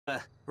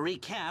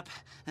Recap,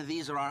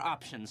 these are our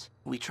options.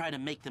 We try to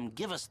make them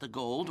give us the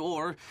gold,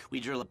 or we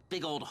drill a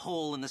big old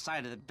hole in the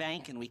side of the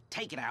bank and we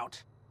take it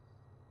out.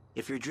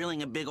 If you're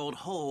drilling a big old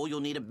hole, you'll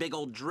need a big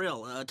old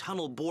drill, a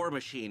tunnel bore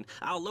machine.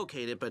 I'll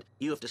locate it, but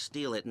you have to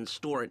steal it and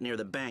store it near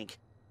the bank.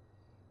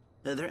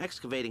 They're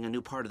excavating a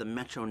new part of the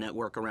metro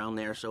network around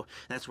there, so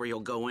that's where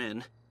you'll go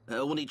in.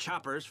 We'll need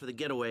choppers for the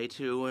getaway,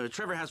 too.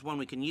 Trevor has one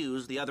we can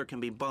use, the other can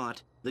be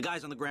bought. The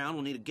guys on the ground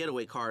will need a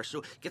getaway car,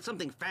 so get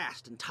something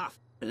fast and tough,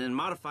 and then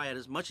modify it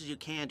as much as you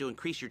can to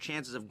increase your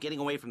chances of getting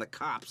away from the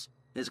cops.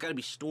 It's got to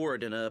be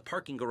stored in a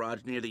parking garage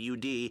near the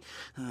UD.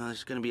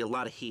 There's going to be a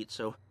lot of heat,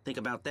 so think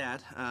about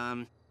that.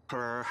 I'm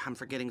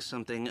forgetting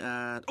something.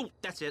 Oh,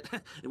 that's it.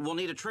 We'll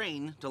need a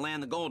train to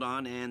land the gold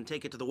on and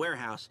take it to the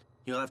warehouse.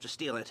 You'll have to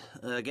steal it.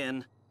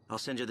 Again, I'll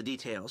send you the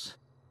details.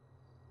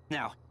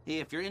 Now,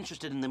 if you're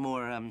interested in the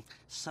more,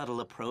 subtle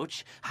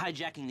approach,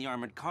 hijacking the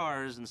armored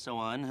cars and so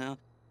on,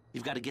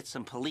 you've got to get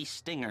some police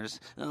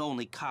stingers.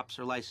 Only cops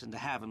are licensed to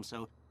have them,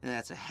 so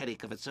that's a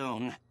headache of its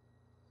own.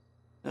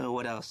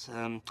 What else?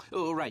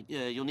 Oh, right,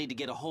 you'll need to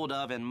get a hold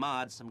of and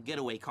mod some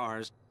getaway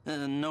cars.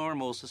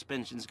 Normal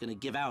suspension's gonna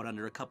give out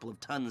under a couple of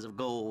tons of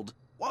gold.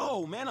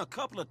 Whoa, man, a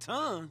couple of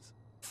tons?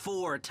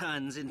 4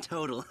 tons in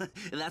total.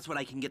 That's what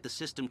I can get the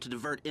system to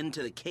divert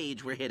into the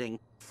cage we're hitting.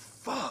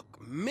 Fuck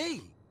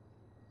me!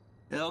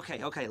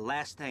 Okay,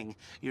 last thing.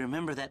 You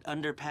remember that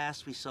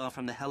underpass we saw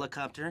from the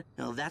helicopter?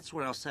 Well, that's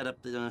where I'll set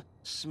up the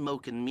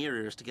smoke and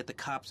mirrors to get the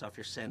cops off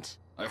your scent.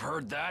 I've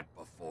heard that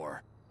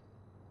before.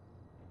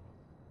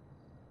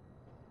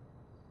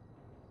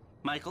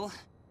 Michael,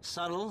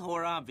 subtle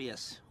or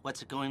obvious?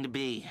 What's it going to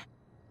be?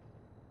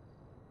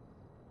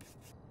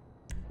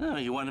 Oh,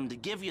 you want him to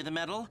give you the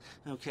medal?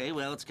 Okay,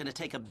 well, it's gonna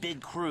take a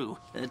big crew.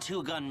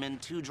 2 gunmen,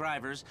 2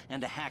 drivers,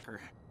 and a hacker.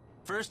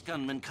 First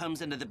gunman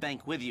comes into the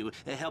bank with you.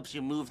 It helps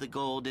you move the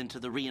gold into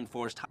the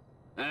reinforced...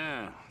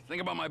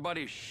 Think about my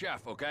buddy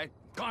Chef, okay?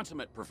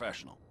 Consummate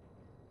professional.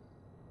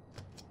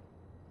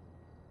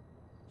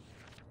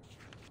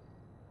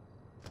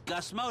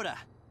 Gus Moda.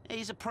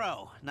 He's a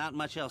pro. Not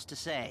much else to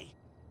say.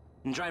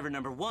 And driver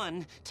number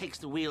 1 takes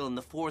the wheel in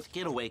the 4th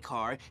getaway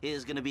car,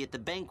 is gonna be at the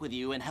bank with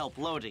you and help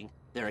loading.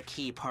 They're a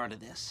key part of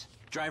this.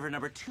 Driver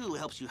number 2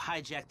 helps you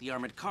hijack the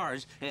armored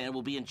cars and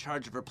will be in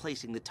charge of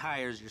replacing the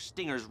tires your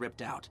stingers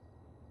ripped out.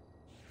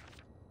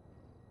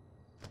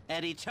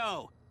 Eddie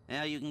Toe.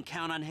 Now you can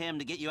count on him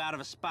to get you out of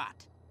a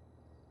spot.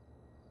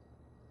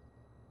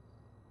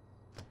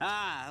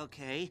 Ah,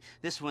 okay.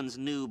 This one's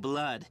new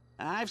blood.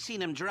 I've seen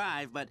him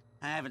drive, but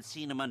I haven't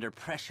seen him under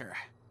pressure.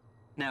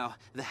 Now,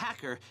 the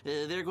hacker,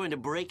 they're going to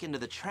break into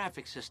the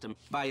traffic system,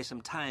 buy you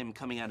some time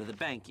coming out of the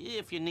bank,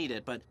 if you need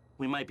it, but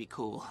we might be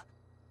cool.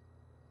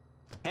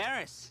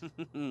 Harris!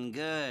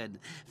 Good.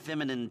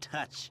 Feminine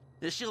touch.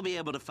 She'll be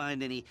able to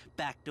find any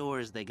back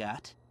doors they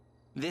got.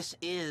 This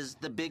is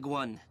the big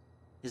one.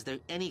 Is there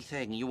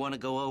anything you want to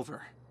go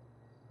over?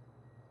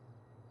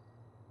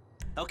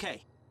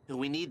 Okay,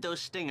 we need those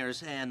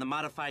stingers and the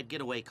modified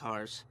getaway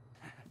cars.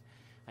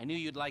 I knew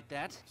you'd like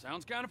that.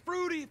 Sounds kind of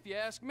fruity, if you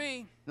ask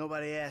me.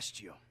 Nobody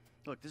asked you.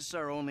 Look, this is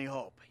our only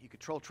hope. You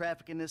control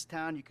traffic in this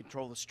town, you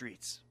control the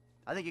streets.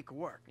 I think it could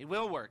work. It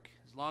will work,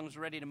 as long as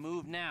we're ready to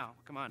move now.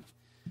 Come on,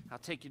 I'll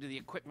take you to the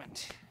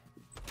equipment.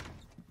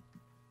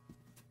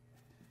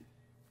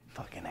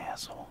 Fucking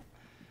asshole.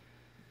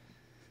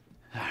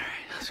 All right,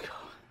 let's go.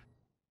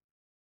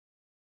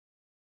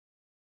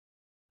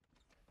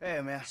 Hey,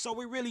 man. So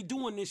we really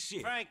doing this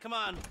shit? Frank, come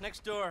on,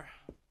 next door.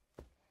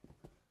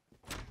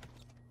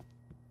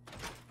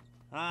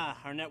 Ah,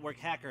 our network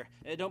hacker.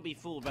 Don't be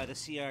fooled by the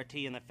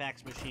CRT and the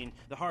fax machine.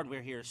 The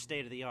hardware here is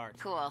state-of-the-art.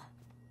 Cool.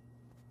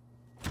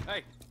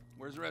 Hey,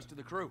 where's the rest of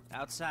the crew?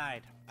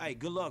 Outside. Hey,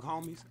 good luck,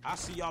 homies. I'll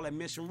see y'all at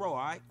Mission Row, all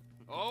right?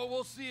 Oh,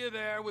 we'll see you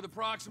there with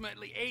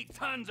approximately 8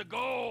 tons of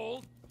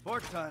gold. 4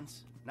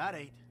 tons, not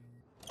 8.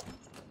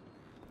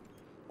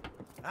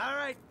 All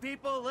right,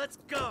 people, let's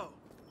go.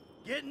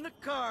 Get in the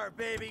car,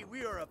 baby.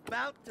 We are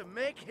about to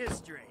make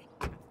history.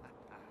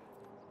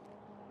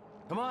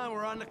 Come on,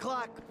 we're on the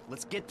clock.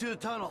 Let's get to the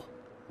tunnel.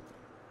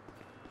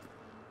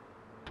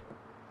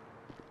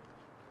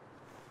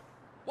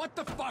 What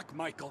the fuck,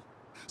 Michael?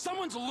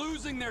 Someone's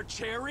losing their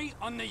cherry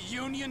on the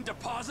Union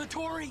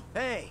Depository?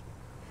 Hey,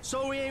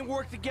 so we ain't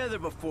worked together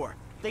before.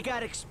 They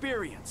got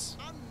experience.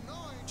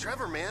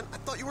 Trevor, man, I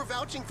thought you were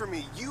vouching for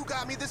me. You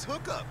got me this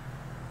hookup.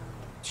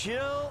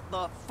 Chill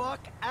the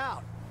fuck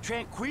out.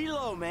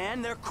 Tranquilo,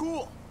 man. They're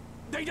cool.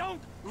 They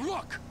don't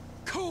look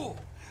cool.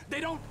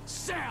 They don't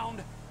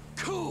sound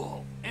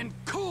cool. And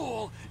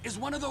cool is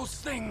one of those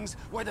things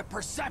where the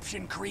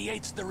perception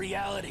creates the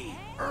reality.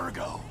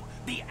 Ergo,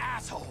 the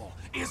asshole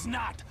is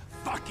not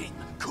fucking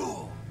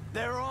cool.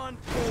 They're on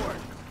board.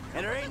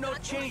 And there ain't no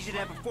changing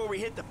that before we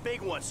hit the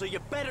big one, so you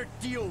better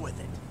deal with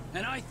it.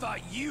 And I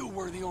thought you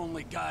were the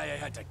only guy I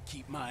had to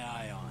keep my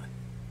eye on.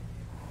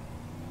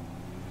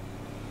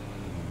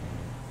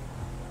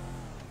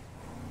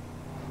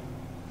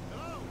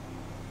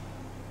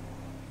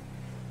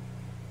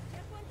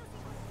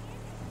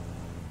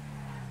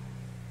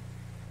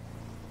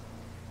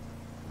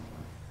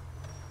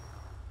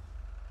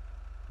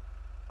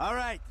 All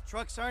right, the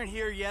trucks aren't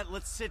here yet.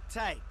 Let's sit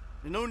tight.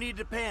 There's no need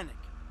to panic.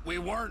 We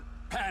weren't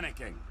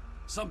panicking.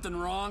 Something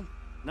wrong?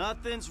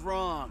 Nothing's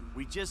wrong.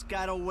 We just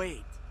gotta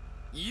wait.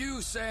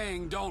 You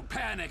saying don't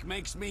panic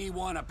makes me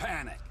want to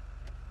panic.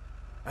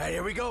 All right,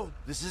 here we go.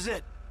 This is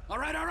it. All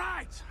right, all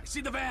right. I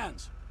see the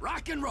vans.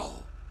 Rock and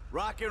roll.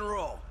 Rock and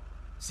roll.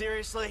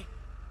 Seriously?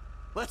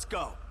 Let's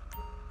go.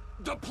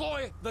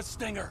 Deploy the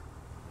Stinger.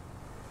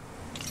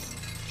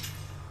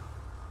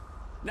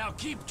 Now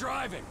keep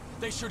driving.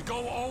 They should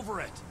go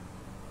over it.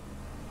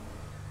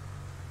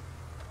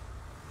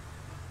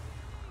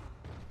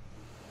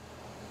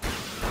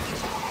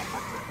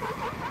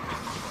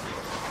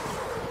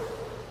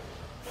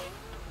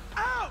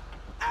 Out!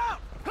 Out!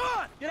 Come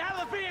on! Get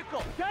out of the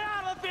vehicle! Get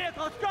out of the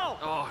vehicle! Let's go!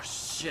 Oh,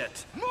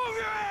 shit. Move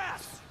your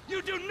ass!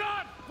 You do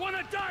not want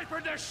to die for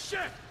this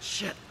shit!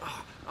 Shit.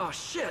 Oh,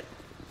 shit.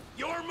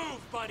 Your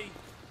move, buddy.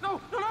 No.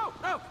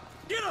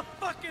 Get a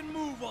fucking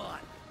move on!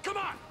 Come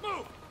on,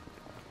 move!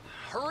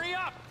 Hurry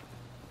up!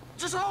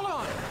 Just hold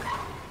on.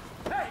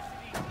 Hey!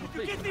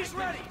 Please, Get these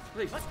ready!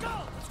 please. Let's go!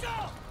 Let's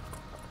go!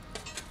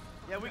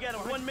 Yeah, we got a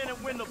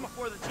 1-minute window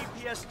before the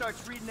GPS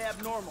starts reading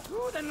abnormal.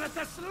 Ooh, then let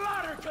the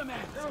slaughter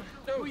commence!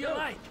 No, Who you no.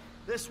 like?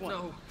 This one.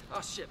 No.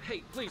 Oh, shit.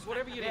 Hey, please,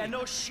 whatever you Yeah, need.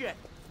 no shit.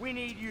 We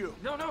need you.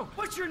 No.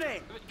 What's your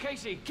name?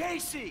 Casey.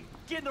 Casey!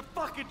 Get in the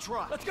fucking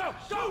truck! Let's go!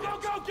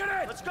 Go, get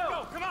in! Let's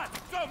go! Come on,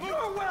 go, move!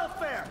 Your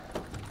welfare!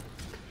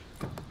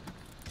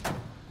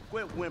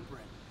 Quit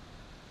whimpering.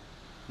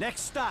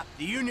 Next stop,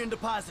 the Union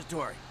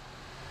Depository.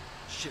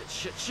 Shit.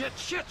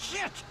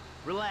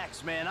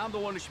 Relax, man. I'm the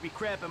one who should be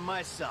crapping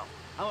myself.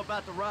 I'm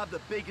about to rob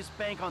the biggest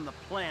bank on the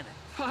planet.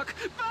 Fuck.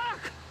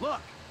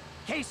 Look,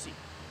 Casey,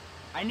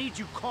 I need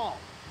you calm.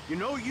 You're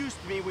no use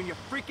to me when you're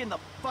freaking the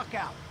fuck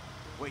out.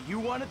 What you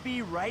want to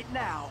be right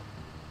now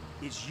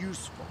is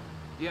useful.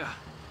 Yeah,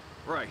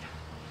 right.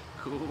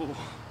 Cool.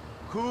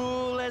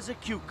 Cool as a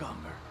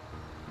cucumber.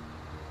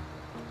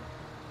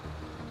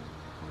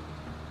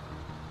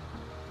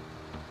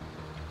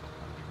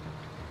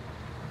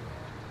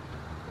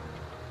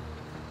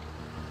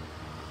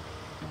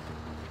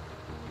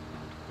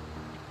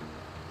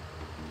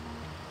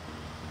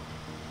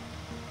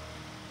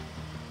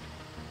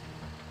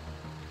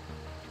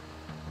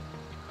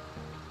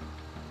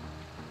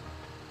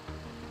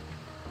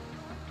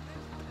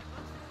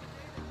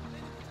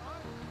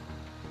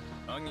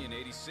 Onion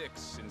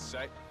 86 in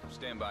sight.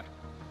 Stand by.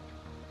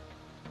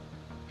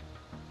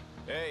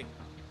 Hey,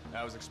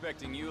 I was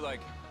expecting you like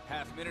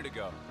half a minute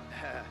ago.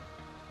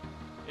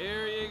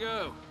 Here you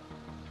go.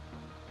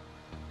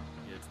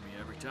 Gets me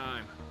every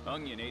time.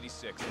 Onion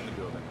 86 in the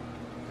building.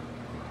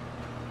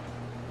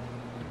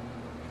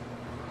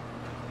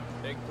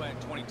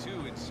 Eggplant 22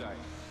 in sight.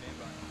 Stand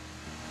by.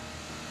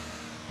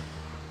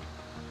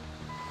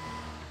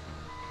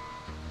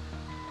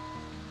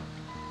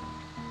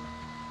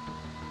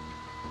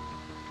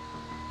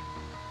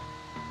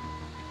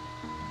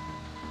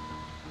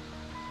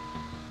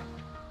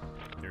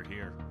 They're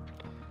here.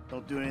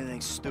 Don't do anything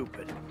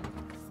stupid.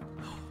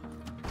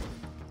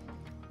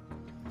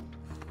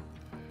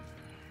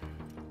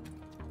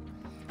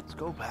 Let's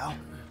go, pal.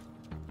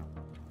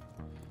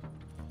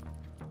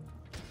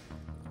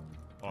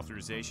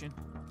 Authorization?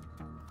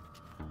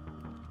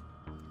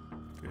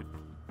 Good.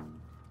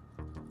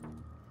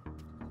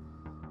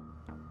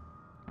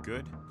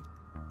 Good.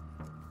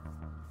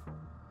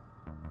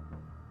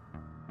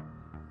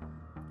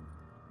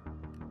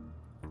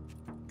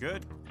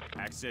 Good.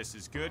 Access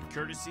is good.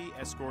 Courtesy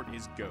escort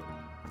is go.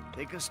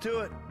 Take us to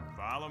it.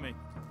 Follow me.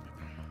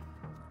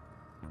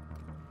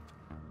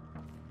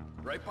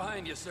 Right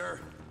behind you, sir.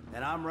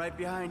 And I'm right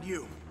behind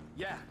you.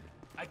 Yeah,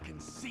 I can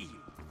see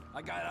you.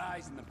 I got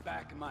eyes in the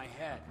back of my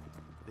head.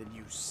 Then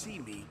you see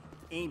me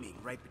aiming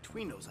right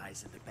between those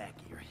eyes in the back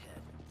of your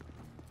head.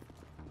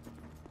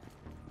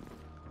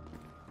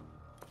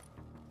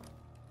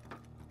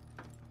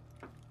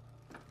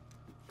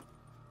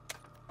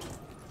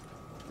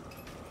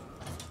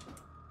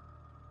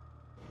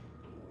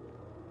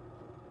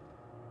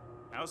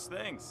 How's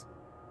things?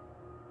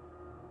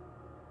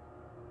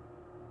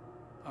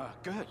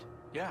 Good.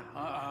 Yeah,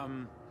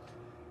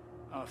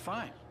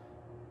 fine.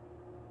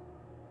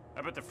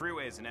 I bet the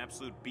freeway is an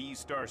absolute B***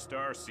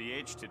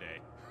 CH today.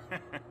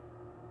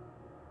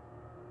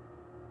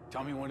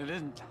 Tell me when it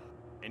isn't.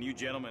 And you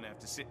gentlemen have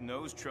to sit in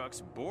those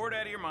trucks, bored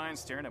out of your minds,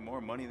 staring at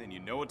more money than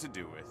you know what to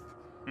do with.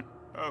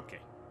 Okay.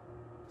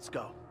 Let's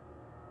go.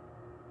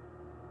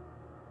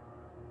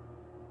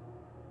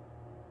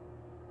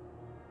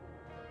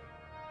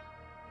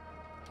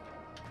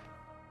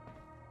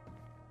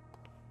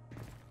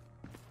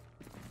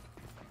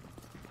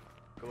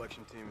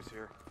 Collection team is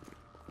here.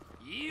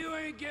 You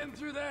ain't getting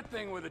through that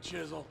thing with a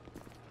chisel.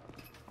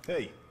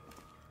 Hey,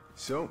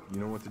 so, you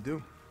know what to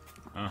do?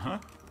 Uh-huh.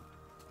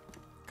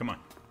 Come on.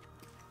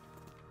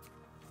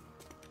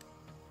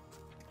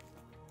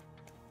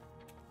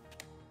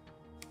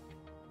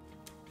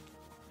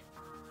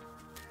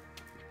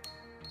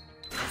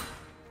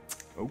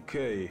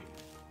 Okay.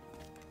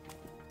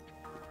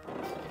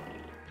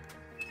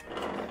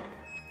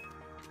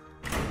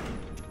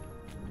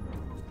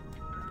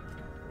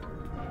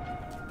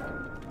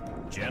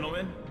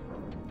 Gentlemen?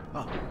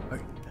 Oh,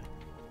 okay.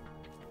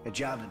 A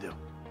job to do.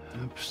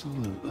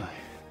 Absolutely.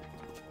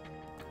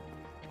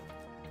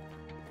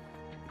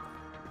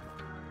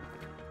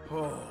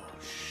 Oh,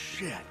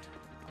 shit.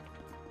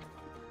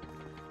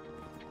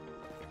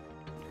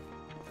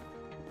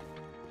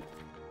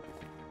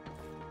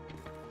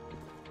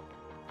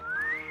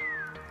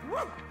 Woo!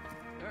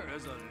 There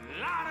is a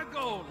lot of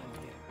gold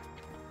in here.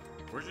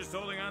 We're just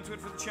holding on to it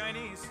for the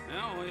Chinese.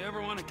 Well, we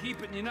ever want to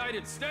keep it in the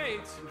United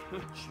States?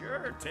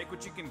 Sure, take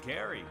what you can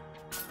carry.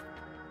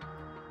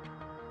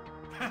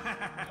 That's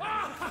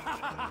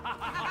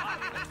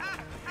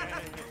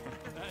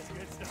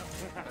good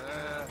stuff.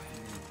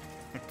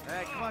 All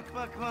right,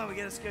 come on. We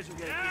got a schedule.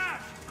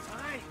 Yeah! All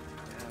right.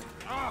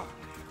 Oh.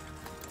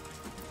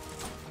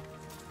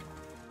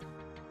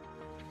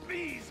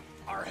 These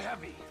are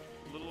heavy.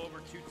 A little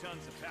over 2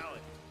 tons a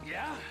pallet.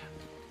 Yeah?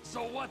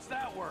 So what's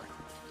that worth?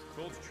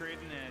 Gold's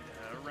trading at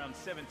around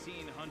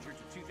 1,700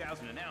 to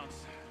 2,000 an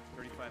ounce.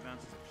 35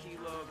 ounces a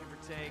kilo, give or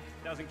take.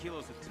 1,000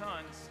 kilos a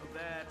ton, so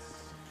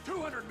that's...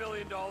 $200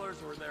 million or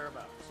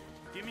thereabouts.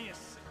 Give me a...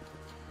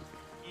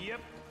 Yep,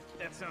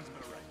 that sounds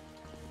about right.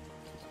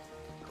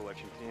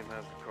 Collection team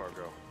has the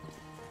cargo.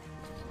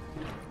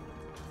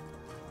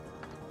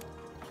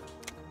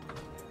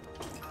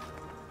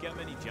 Got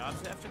many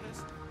jobs after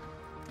this?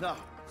 No,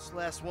 it's the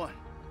last one.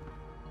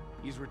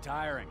 He's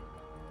retiring.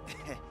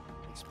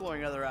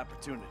 Exploring other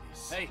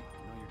opportunities. Hey, you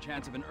know, your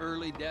chance of an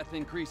early death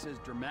increases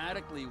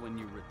dramatically when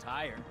you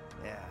retire.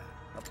 Yeah,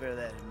 I'll bear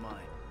that in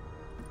mind.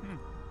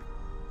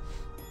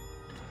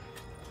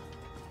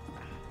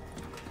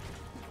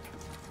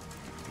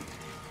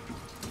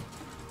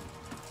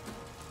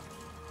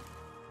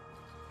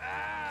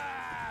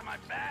 Ah, my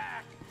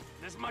back!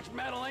 This much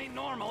metal ain't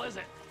normal, is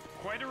it?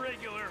 Quite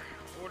irregular.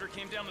 Order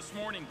came down this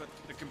morning, but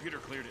the computer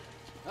cleared it.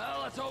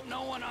 Well, let's hope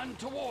no one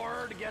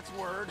untoward gets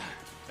word.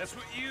 That's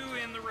what you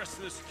and the rest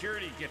of the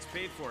security gets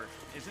paid for,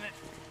 isn't it?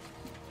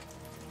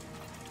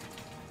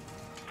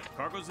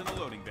 Cargo's in the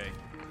loading bay.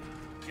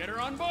 Get her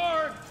on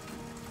board!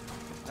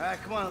 All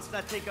right, come on, let's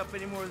not take up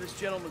any more of this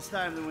gentleman's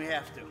time than we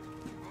have to.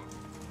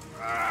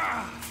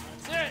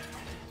 That's it!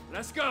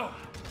 Let's go!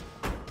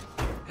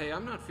 Hey,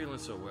 I'm not feeling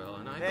so well,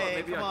 and I thought Hey,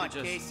 maybe come I on,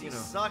 could just, Casey, you know...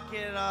 suck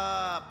it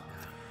up.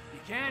 You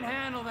can't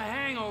handle the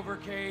hangover,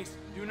 Case.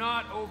 Do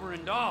not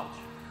overindulge.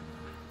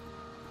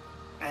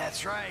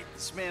 That's right.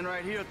 This man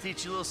right here will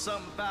teach you a little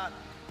something about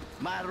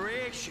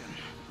moderation.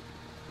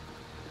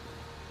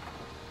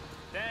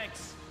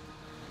 Thanks.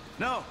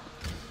 No,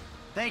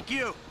 thank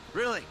you,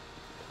 really.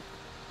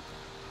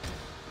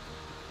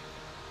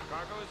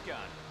 Cargo is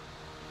gone.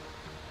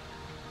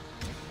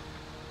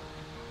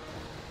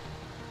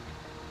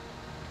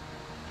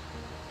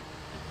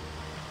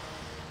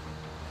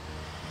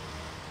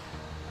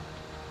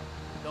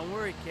 Don't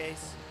worry,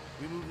 Case.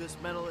 We move this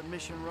metal at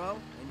Mission Row,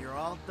 and you're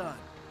all done.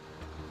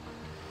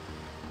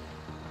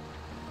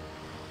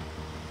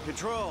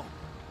 Control,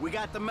 we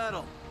got the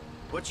metal.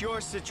 What's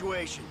your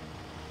situation?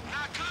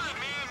 Not good,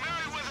 man.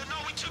 Merriweather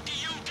know we took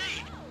the UD.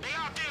 They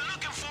out there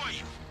looking for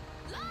you.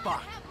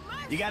 Fuck.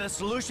 You got a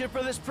solution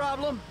for this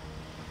problem?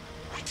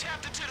 We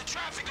tapped into the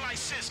traffic light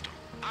system.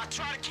 I'll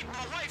try to keep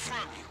them away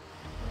from you.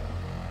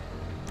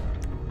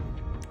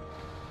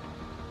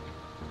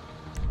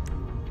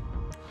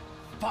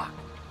 Fuck.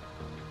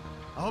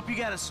 I hope you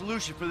got a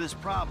solution for this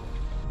problem.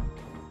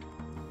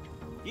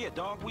 Yeah,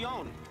 dog, we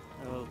own it.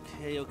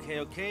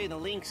 Okay. The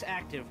link's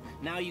active.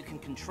 Now you can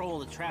control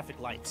the traffic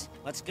lights.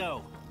 Let's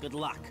go. Good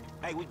luck.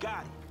 Hey, we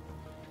got it.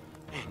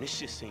 Man, this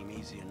shit seem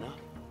easy enough.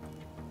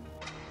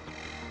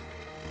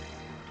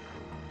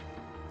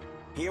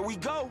 Here we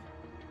go.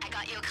 I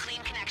got you a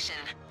clean connection.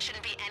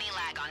 Shouldn't be any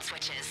lag on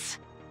switches.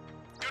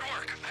 Good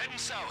work. Heading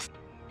south.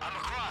 I'm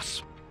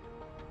across.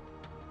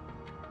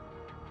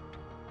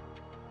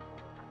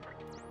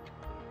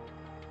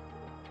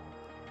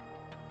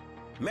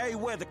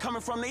 Merriweather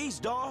coming from the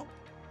east, dawg.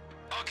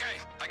 Okay,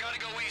 I gotta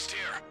go east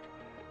here.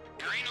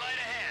 Green light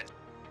ahead.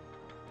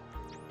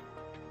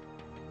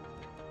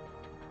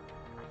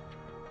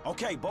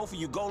 Okay, both of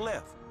you go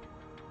left.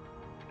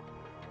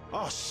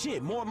 Oh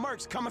shit, more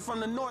mercs coming from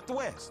the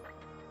northwest.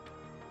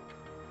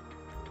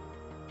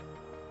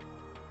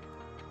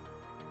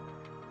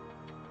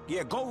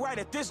 Yeah, go right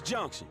at this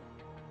junction.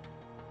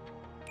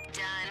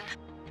 Done.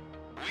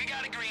 We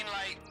got a green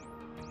light.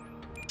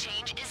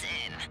 Change is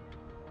in.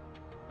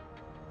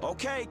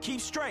 Okay,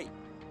 keep straight.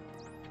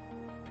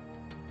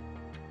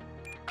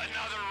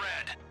 Another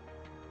red.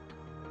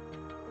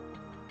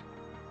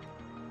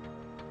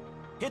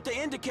 Hit the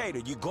indicator,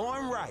 you're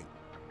going right.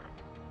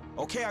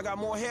 Okay, I got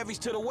more heavies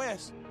to the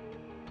west.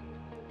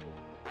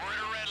 We're at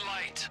a red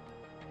light.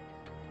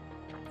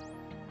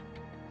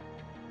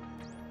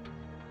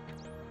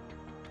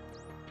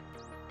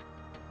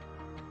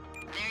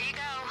 There you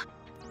go.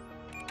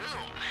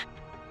 Boom.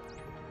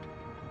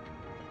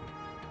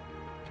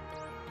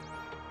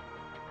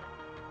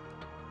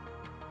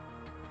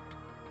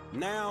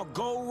 Now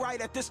go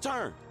right at this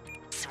turn.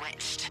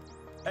 Switched.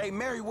 Hey,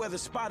 Merriweather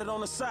spotted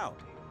on the south.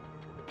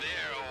 They're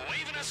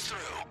waving us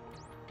through.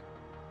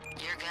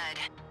 You're good.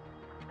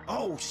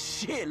 Oh,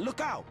 shit,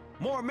 look out.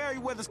 More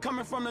Merryweather's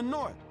coming from the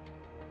north.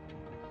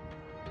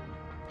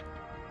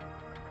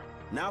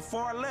 Now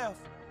far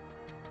left.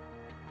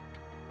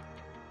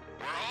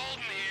 We're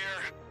holding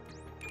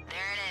here.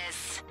 There it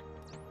is.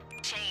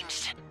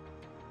 Changed.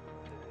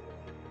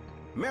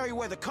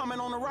 Merryweather coming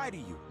on the right of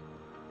you.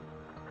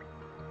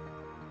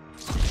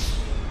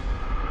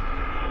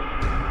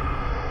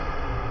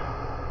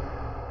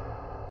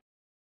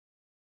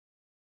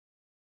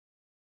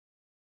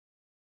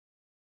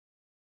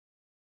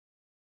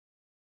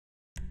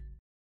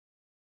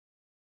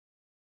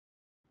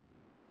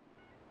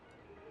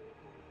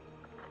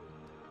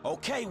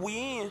 Okay, we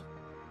in.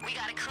 We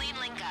got a clean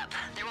link up.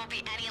 There won't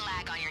be any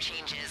lag on your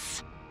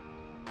changes.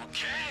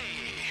 Okay,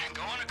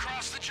 going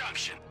across the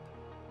junction.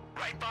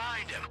 Right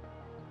behind him.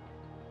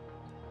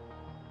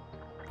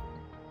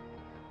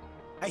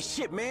 Hey,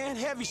 shit, man.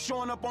 Heavy's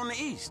showing up on the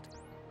east.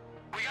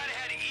 We gotta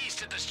head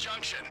east at this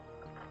junction.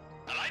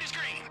 The light is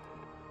green.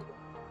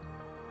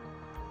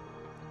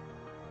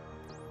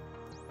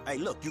 Hey,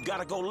 look, you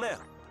gotta go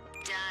left.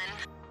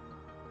 Done.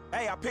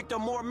 Hey, I picked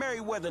up more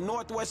Merryweather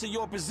northwest of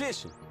your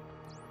position.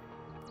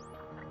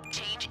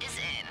 Change is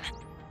in.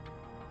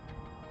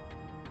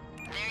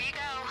 There you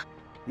go.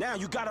 Now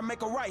you gotta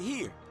make a right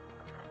here.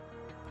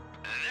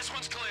 This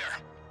one's clear.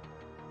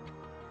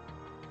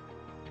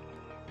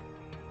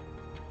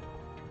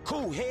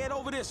 Cool, head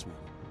over this one.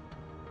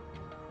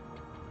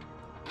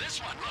 This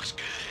one looks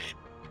good.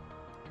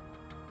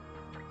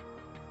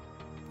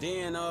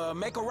 Then,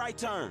 make a right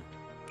turn.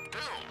 Boom.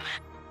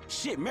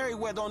 Shit,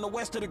 Merryweather on the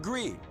west of the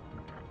grid.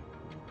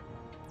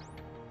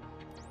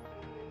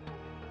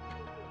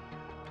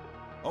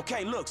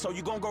 Okay, look, so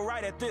you gonna go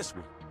right at this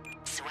one.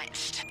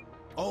 Switched.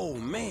 Oh,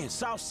 man,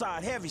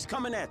 Southside Heavy's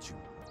coming at you.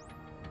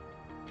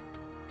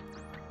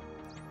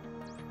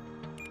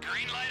 Green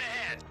light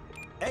ahead.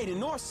 Hey, the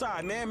north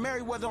side, man,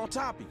 Merryweather on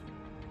top of you.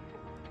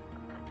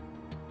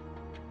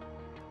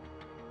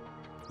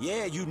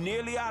 Yeah, you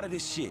nearly out of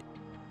this shit.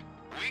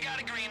 We got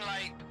a green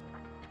light.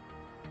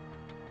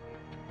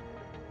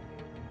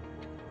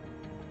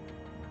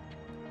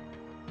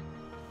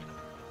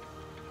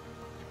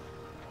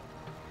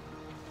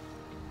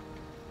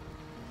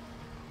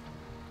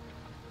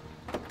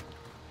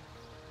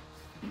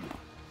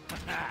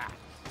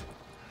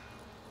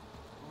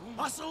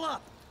 Hustle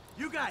up!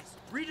 You guys,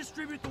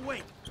 redistribute the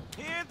weight.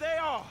 Here they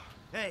are.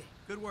 Hey,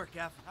 good work,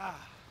 F.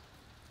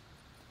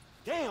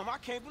 Damn, I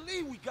can't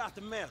believe we got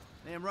the medal.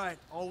 Damn right,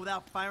 all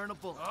without firing a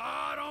bullet.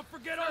 Oh, don't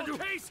forget old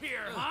Case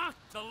here, huh?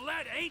 The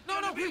lead ain't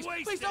gonna be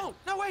wasted. Please don't.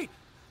 No, wait.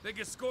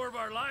 Biggest score of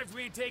our lives,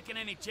 we ain't taking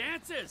any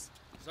chances.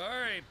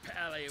 Sorry,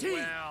 Pally. T.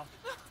 Well,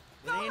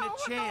 It ain't a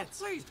chance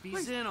please, if he's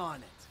please. in on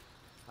it.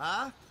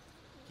 Huh?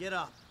 Get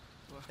up.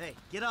 Hey,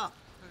 get up.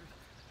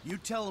 You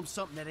tell him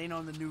something that ain't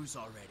on the news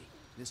already.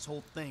 This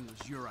whole thing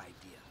was your idea.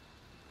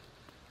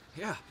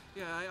 Yeah,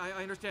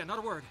 I understand. Not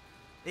a word.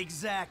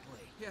 Exactly.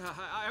 Yeah,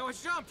 I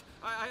was jumped.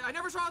 I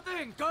never saw a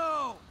thing.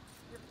 Go!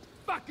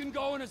 fucking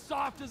going as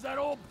soft as that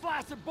old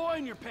flaccid boy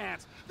in your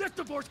pants. This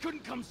divorce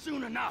couldn't come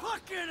soon enough.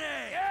 Fucking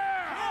A!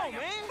 Yeah! Oh,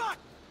 man. Fuck.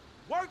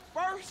 Work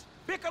first,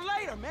 bicker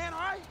later, man, all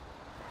right?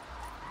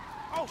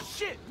 Oh,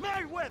 shit,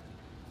 Merryweather.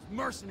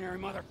 Mercenary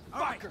motherfuckers.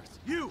 All right,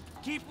 you,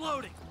 keep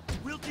loading.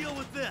 We'll deal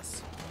with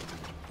this.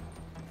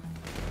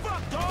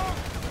 Fuck, dog.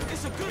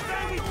 It's a good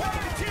thing we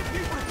paid the 10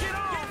 people to get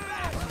on.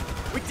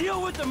 We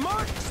deal with the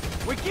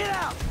mercs, we get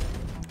out.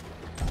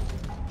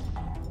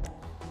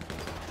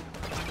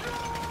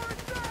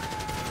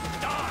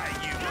 Die,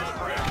 you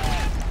prick!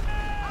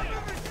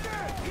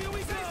 Here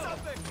we see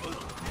something!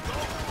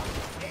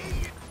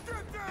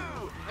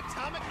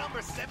 Atomic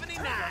number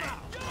 79!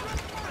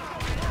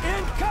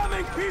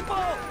 Incoming,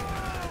 people!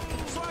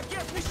 So I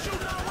guess we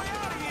shooting our way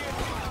out of here.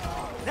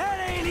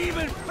 That ain't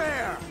even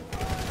fair!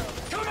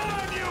 Come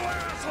on, you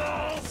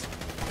assholes!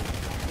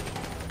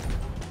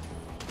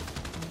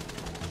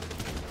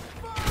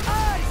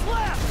 Eyes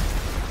left!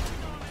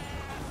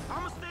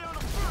 I'ma stay on the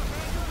front,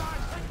 man. You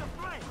guys take the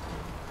flank.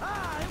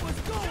 Ah, it was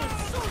going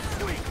so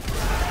sweet!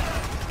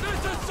 This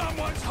is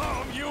someone's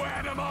home, you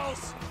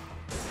animals!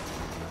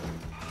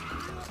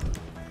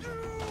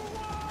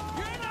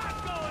 You're not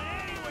going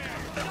anywhere!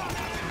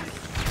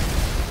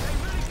 Hey,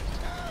 really?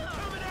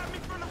 Coming at me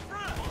from the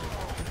front.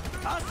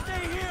 I'll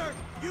stay here,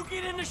 you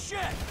get in the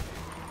shed!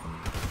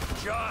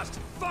 Just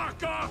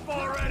fuck off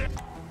already!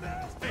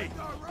 Hey,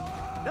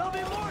 There'll be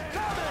more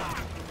coming!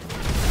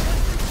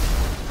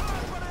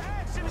 Time for the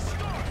action to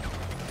start.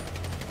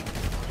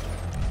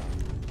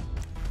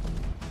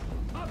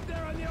 up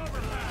there on the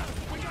overpass!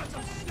 We got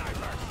some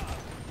snipers!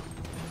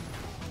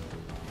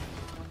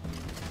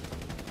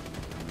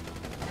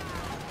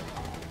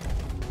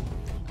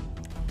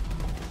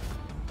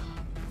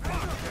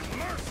 Fucking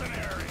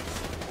mercenaries!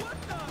 What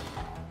the?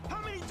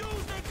 How many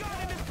dudes they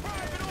got in this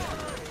private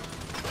order?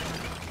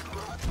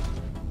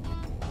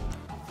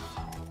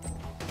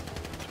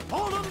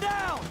 Hold them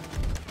down!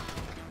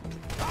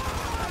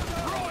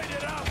 Roid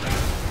it out,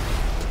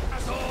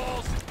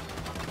 assholes!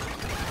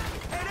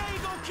 Hey, they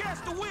ain't gonna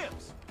catch the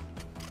whips.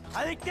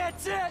 I think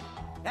that's it!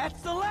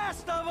 That's the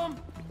last of them!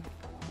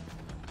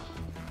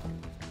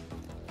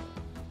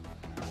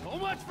 So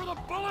much for the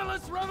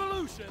bulletless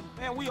revolution!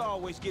 Man, we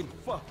always getting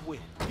fucked with.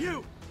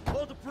 You!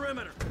 Hold the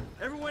perimeter.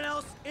 Everyone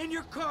else, in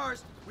your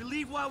cars. We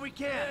leave while we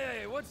can.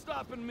 Hey, what's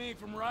stopping me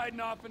from riding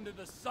off into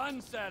the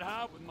sunset,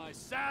 huh? With my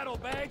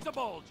saddlebags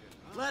a-bulging,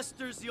 huh?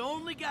 Lester's the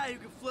only guy who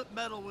can flip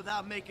metal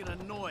without making a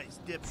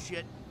noise,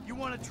 dipshit. You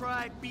want to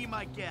try? Be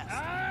my guest.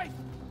 Aye!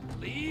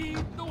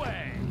 Lead the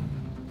way.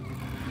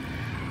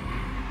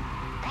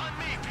 On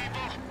me,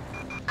 people!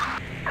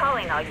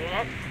 Calling all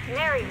units.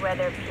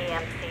 Merryweather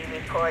PMC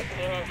report.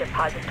 Union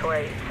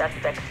depository.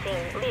 Suspect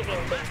seen leaving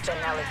Big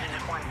Vanilla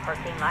Unicorn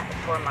parking lot with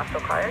 4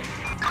 muscle cars.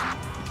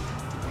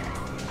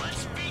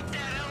 Let's beat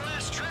that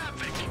LS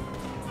traffic!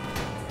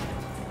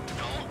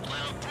 Don't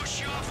let them push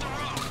you off the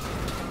road!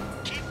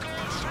 Keep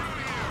going through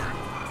here!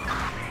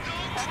 No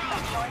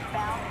trouble!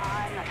 Northbound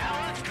on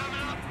LS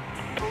coming up!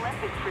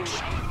 Olympic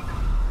Freeway.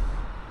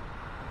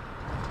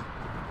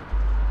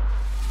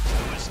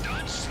 It's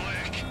done,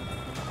 slick!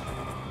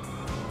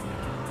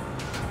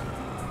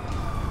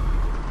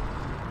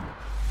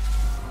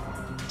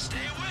 Stay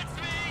with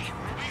me!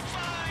 We'll be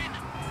fine!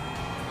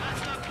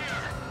 Left up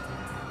here!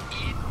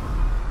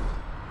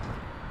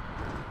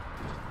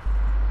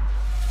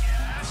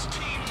 Yes,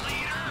 team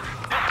leader!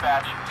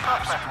 Dispatch,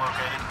 suspect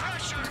located.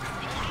 Pressure!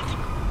 Hold it!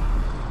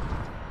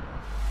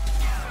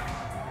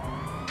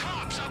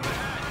 Cops up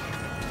ahead!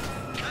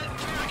 Cut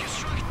through the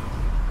construction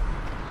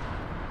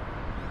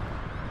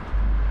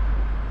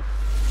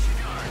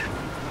yard.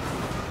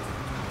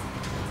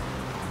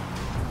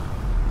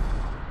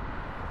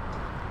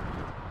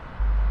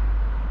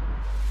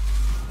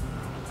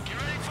 Get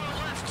ready for a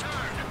left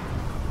turn.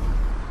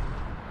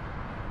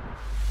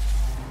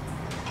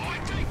 Oh, I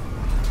think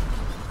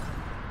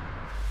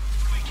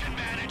we can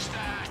manage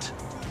that.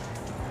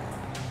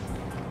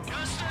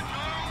 Just a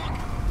normal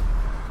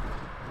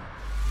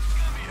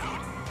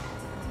commute.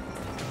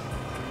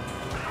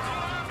 Going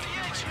off the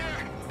edge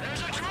here.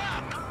 There's a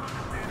drop.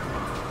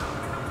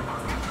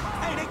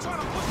 Hey, they trying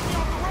to push me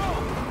off the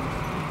road!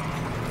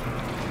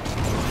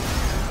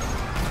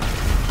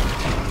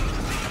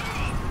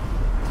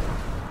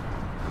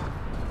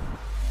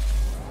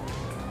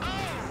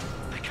 Oh,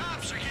 the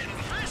cops are getting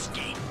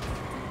frisky.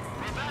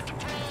 We're about to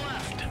pull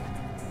left.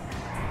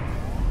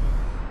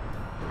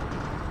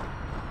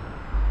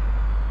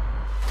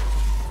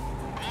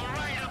 Going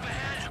right up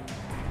ahead.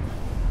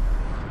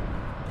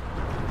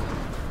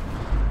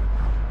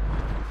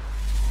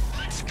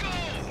 Let's go!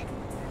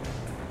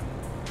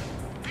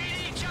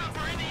 PD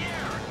chopper in the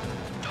air.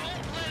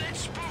 Don't let it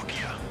spook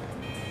you.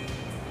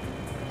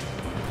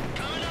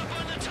 Coming up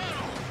on the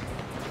tunnel.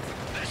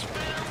 This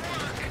better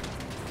work.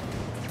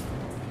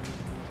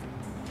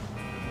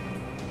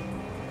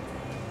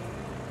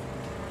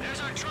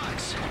 There's our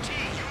trucks. T,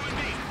 you and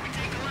me. We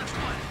take the left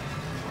one.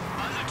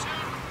 On the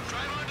two,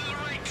 drive onto the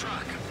right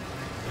truck.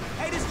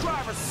 Hey, this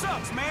driver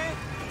sucks, man!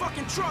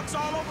 Fucking trucks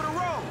all over the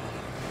road!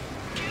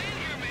 Get in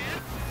here,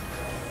 man.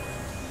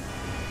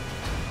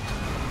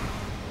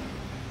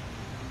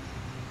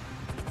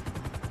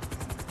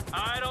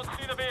 I don't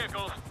see the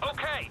vehicles.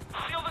 Okay,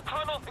 seal the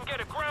tunnel and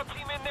get a ground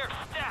team in there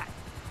stat.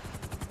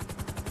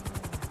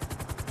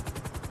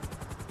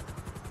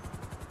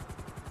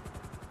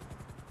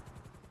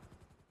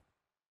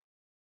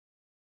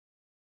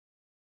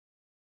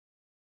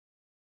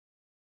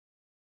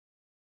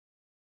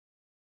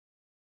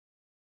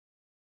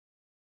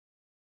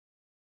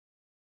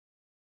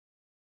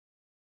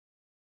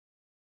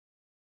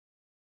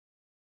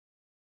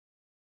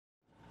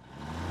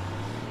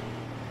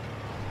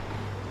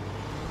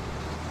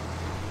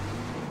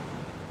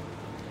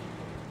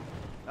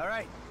 All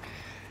right.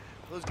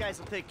 Those guys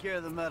will take care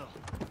of the metal.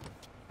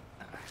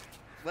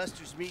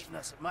 Lester's meeting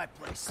us at my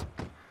place.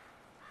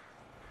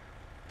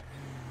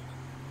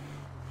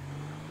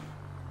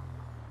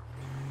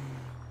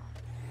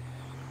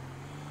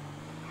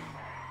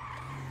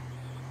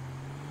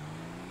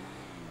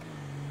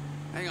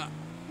 Hang on.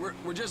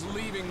 We're just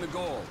leaving the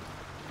gold.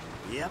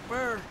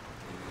 Yepper.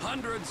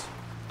 Hundreds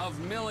of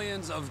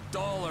millions of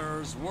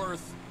dollars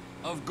worth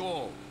of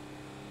gold.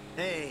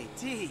 Hey,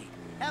 T,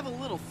 have a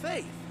little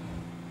faith.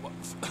 What?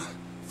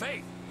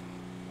 Faith?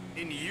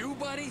 In you,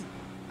 buddy?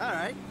 All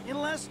right, in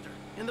Lester,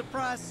 in the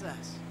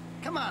process.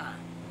 Come on.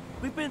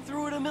 We've been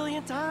through it a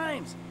million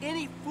times.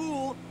 Any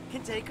fool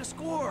can take a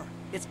score.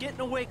 It's getting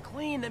away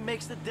clean that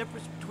makes the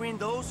difference between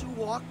those who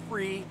walk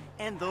free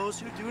and those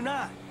who do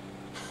not.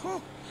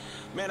 Whew.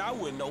 Man, I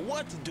wouldn't know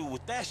what to do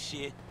with that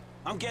shit.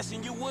 I'm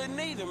guessing you wouldn't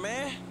either,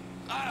 man.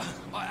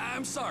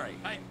 I'm sorry.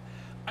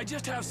 I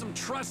just have some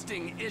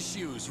trusting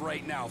issues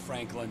right now,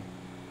 Franklin.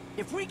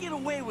 If we get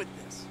away with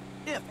this,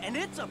 and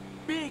it's a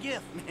big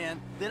if,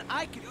 man, then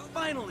I can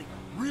finally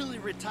really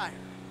retire.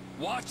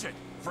 Watch it,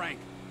 Frank.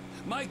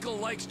 Michael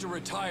likes to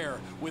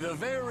retire with a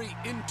very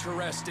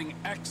interesting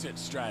exit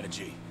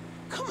strategy.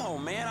 Come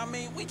on, man. I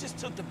mean, we just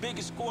took the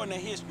biggest score in the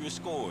history of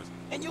scores,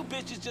 and you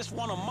bitches just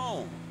want to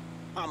moan.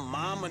 My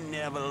mama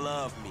never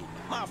loved me.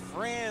 My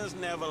friends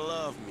never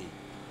loved me.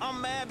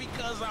 I'm mad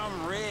because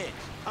I'm rich.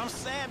 I'm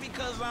sad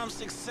because I'm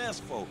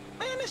successful.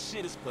 Man, this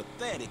shit is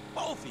pathetic,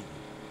 both of you.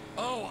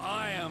 Oh,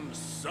 I am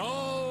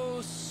so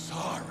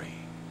sorry.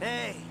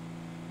 Hey,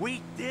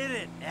 we did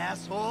it,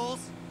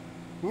 assholes.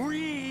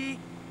 We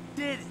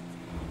did it.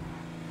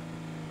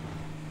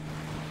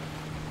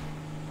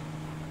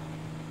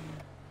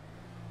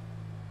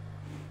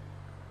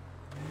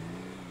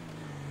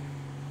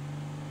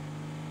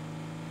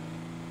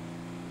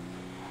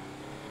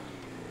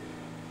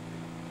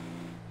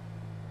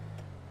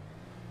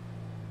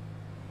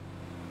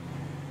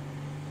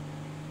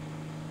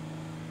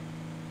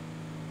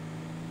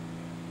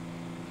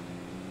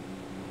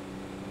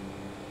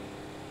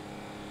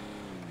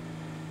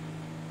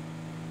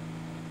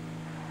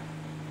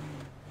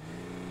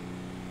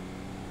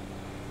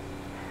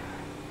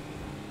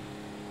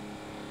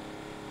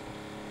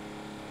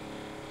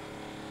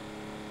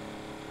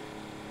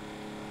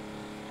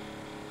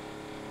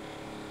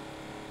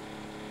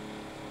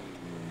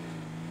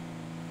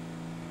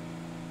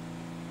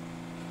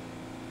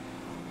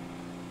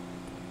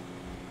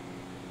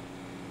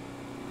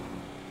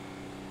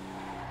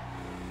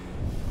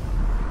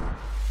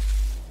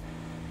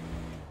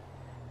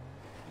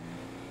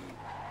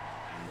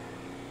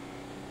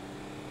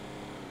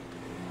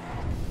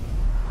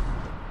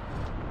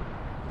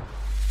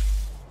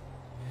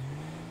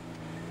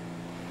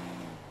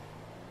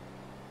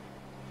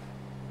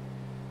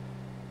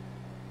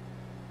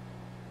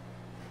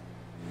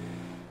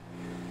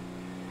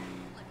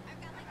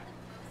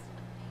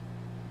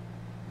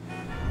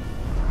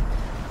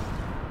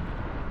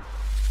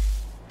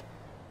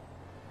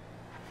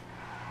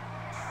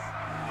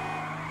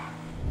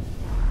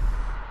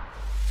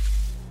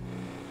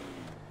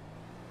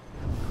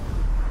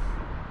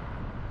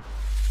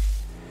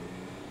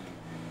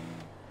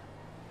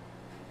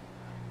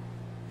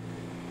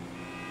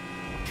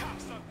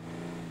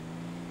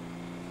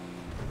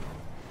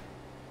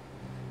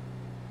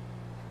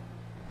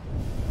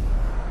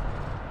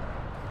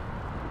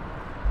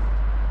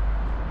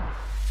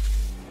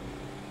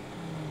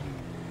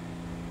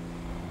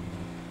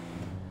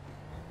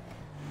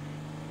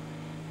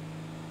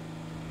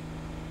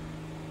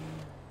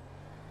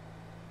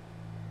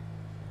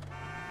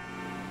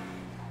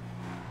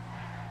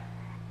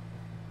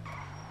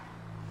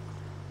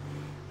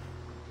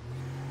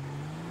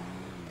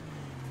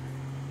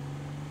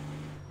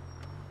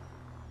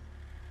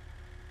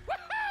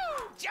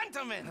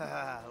 Gentlemen!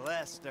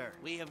 Lester.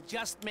 We have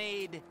just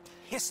made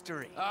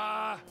history.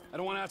 I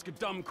don't want to ask a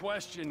dumb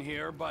question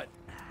here, but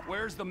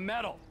where's the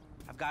metal?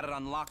 I've got it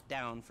on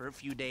lockdown for a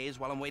few days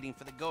while I'm waiting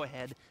for the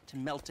go-ahead to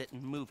melt it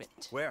and move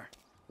it. Where?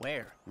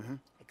 Where?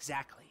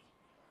 Exactly.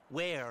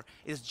 Where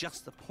is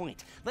just the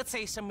point. Let's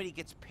say somebody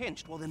gets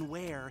pinched. Well, then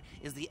where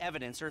is the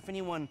evidence? Or if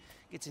anyone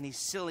gets any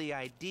silly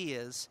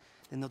ideas,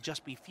 then they'll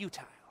just be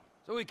futile.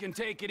 So we can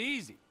take it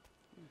easy,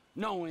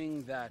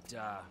 knowing that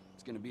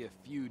it's gonna be a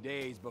few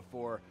days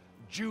before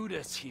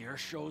Judas here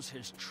shows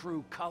his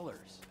true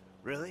colors.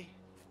 Really?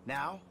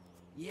 Now?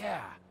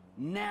 Yeah,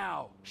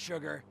 now,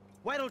 sugar.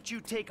 Why don't you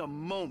take a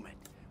moment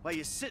while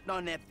you're sitting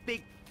on that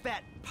big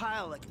fat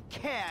pile of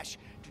cash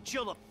to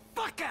chill the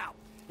fuck out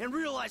and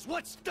realize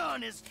what's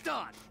done is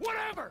done?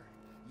 Whatever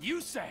you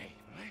say.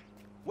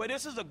 Well,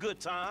 this is a good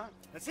time.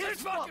 That's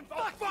This fucking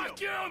fuck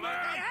you,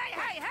 man!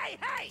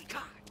 Hey!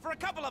 God, for a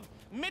couple of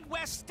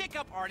Midwest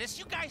stick-up artists,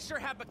 you guys sure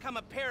have become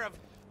a pair of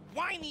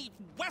whiny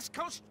West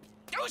Coast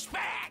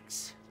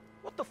douchebags!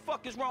 What the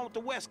fuck is wrong with the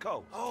West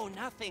Coast? Oh,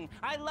 nothing.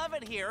 I love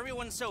it here.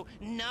 Everyone's so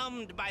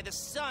numbed by the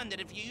sun that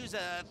if you use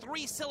a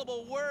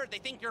 3-syllable word, they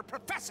think you're a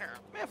professor.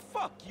 Man,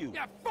 fuck you.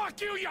 Yeah,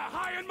 fuck you, you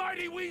high and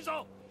mighty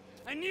weasel!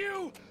 And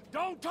you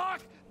don't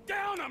talk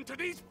down them to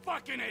these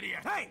fucking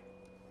idiots! Hey!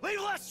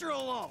 Leave Lester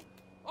alone!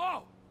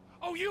 Oh,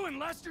 you and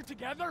Lester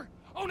together?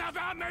 Oh, now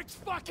that makes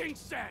fucking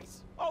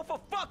sense! Oh, for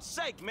fuck's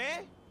sake,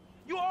 man.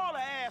 You all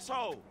are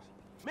assholes.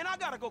 Man, I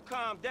gotta go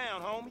calm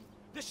down, homie.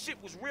 This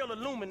shit was real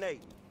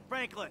illuminating.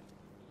 Franklin,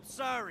 I'm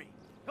sorry.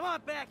 Come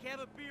on back,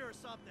 have a beer or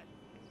something.